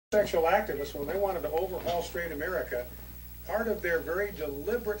Sexual activists, when they wanted to overhaul straight America, part of their very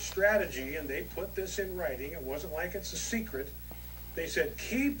deliberate strategy, and they put this in writing, it wasn't like it's a secret, they said,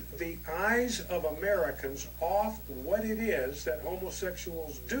 keep the eyes of Americans off what it is that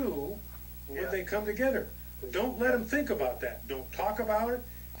homosexuals do when they come together. Don't let them think about that. Don't talk about it.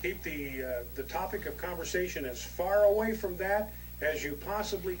 Keep the topic of conversation as far away from that as you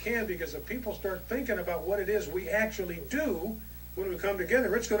possibly can, because if people start thinking about what it is we actually do when we come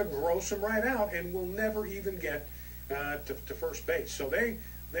together, it's going to gross them right out, and we'll never even get to first base. So they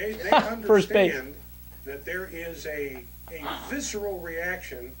understand that there is a visceral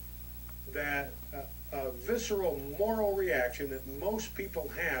reaction, that a visceral moral reaction that most people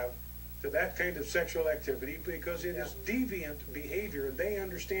have to that kind of sexual activity, because it is deviant behavior, and they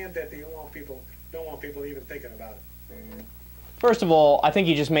understand that they don't want people even thinking about it. First of all, I think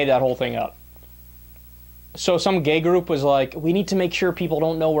you just made that whole thing up. So some gay group was like, we need to make sure people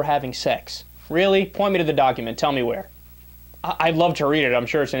don't know we're having sex. Really? Point me to the document. Tell me where. I'd love to read it. I'm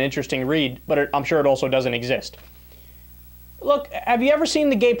sure it's an interesting read, but I'm sure it also doesn't exist. Look, have you ever seen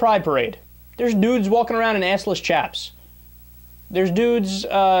the gay pride parade? There's dudes walking around in assless chaps. There's dudes,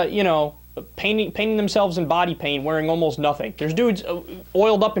 you know, painting themselves in body paint, wearing almost nothing. There's dudes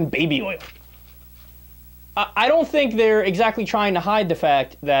oiled up in baby oil. I don't think they're exactly trying to hide the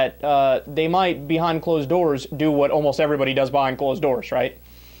fact that they might, behind closed doors, do what almost everybody does behind closed doors, right?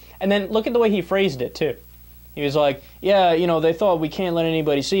 And then look at the way he phrased it, too. He was like, yeah, you know, they thought we can't let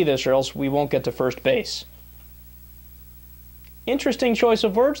anybody see this or else we won't get to first base. Interesting choice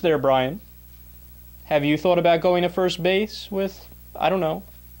of words there, Brian. Have you thought about going to first base with, I don't know,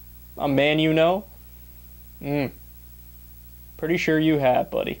 a man you know? Pretty sure you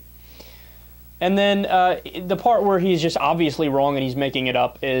have, buddy. And then the part where he's just obviously wrong and he's making it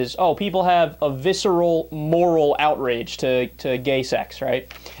up is, oh, people have a visceral moral outrage to gay sex,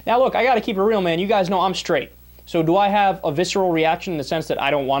 right? Now, look, I got to keep it real, man. You guys know I'm straight. So do I have a visceral reaction in the sense that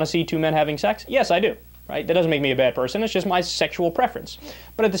I don't want to see two men having sex? Yes, I do, right? That doesn't make me a bad person. It's just my sexual preference.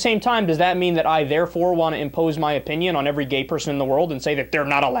 But at the same time, does that mean that I therefore want to impose my opinion on every gay person in the world and say that they're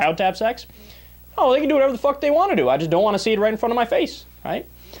not allowed to have sex? No, they can do whatever the fuck they want to do. I just don't want to see it right in front of my face, right?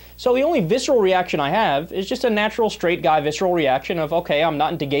 So the only visceral reaction I have is just a natural straight guy visceral reaction of, okay, I'm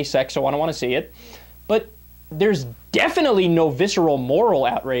not into gay sex, so I don't want to see it. But there's definitely no visceral moral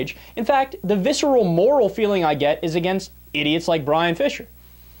outrage. In fact, the visceral moral feeling I get is against idiots like Bryan Fischer,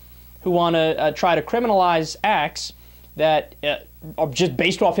 who want to try to criminalize acts that are just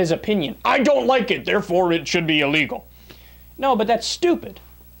based off his opinion. I don't like it, therefore it should be illegal. No, but that's stupid.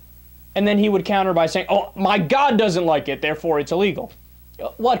 And then he would counter by saying, oh, my God doesn't like it, therefore it's illegal.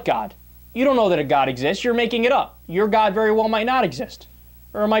 What God? You don't know that a God exists. You're making it up. Your God very well might not exist.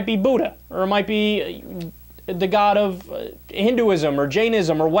 Or it might be Buddha. Or it might be the God of Hinduism or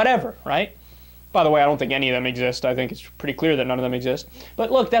Jainism or whatever, right? By the way, I don't think any of them exist. I think it's pretty clear that none of them exist.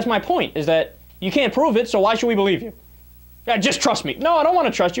 But look, that's my point, is that you can't prove it, so why should we believe you? Just trust me. No, I don't want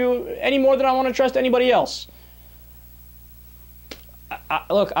to trust you any more than I want to trust anybody else.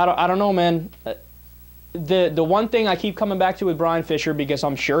 Look, I don't know, man. The one thing I keep coming back to with Bryan Fischer, because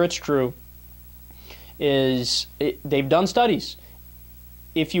I'm sure it's true, is they've done studies.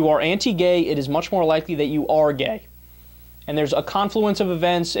 If you are anti-gay, it is much more likely that you are gay. And there's a confluence of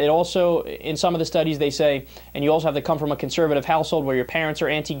events. It also, in some of the studies, they say, and you also have to come from a conservative household where your parents are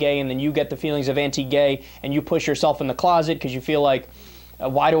anti-gay, and then you get the feelings of anti-gay, and you push yourself in the closet because you feel like,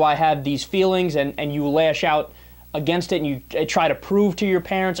 why do I have these feelings? And you lash out against it, and you try to prove to your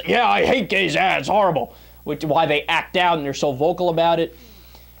parents, yeah, I hate gays, it's horrible, which why they act out and they're so vocal about it.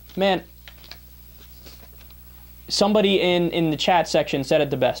 Man, somebody in the chat section said it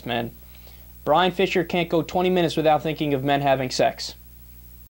the best, man. Bryan Fischer can't go 20 minutes without thinking of men having sex.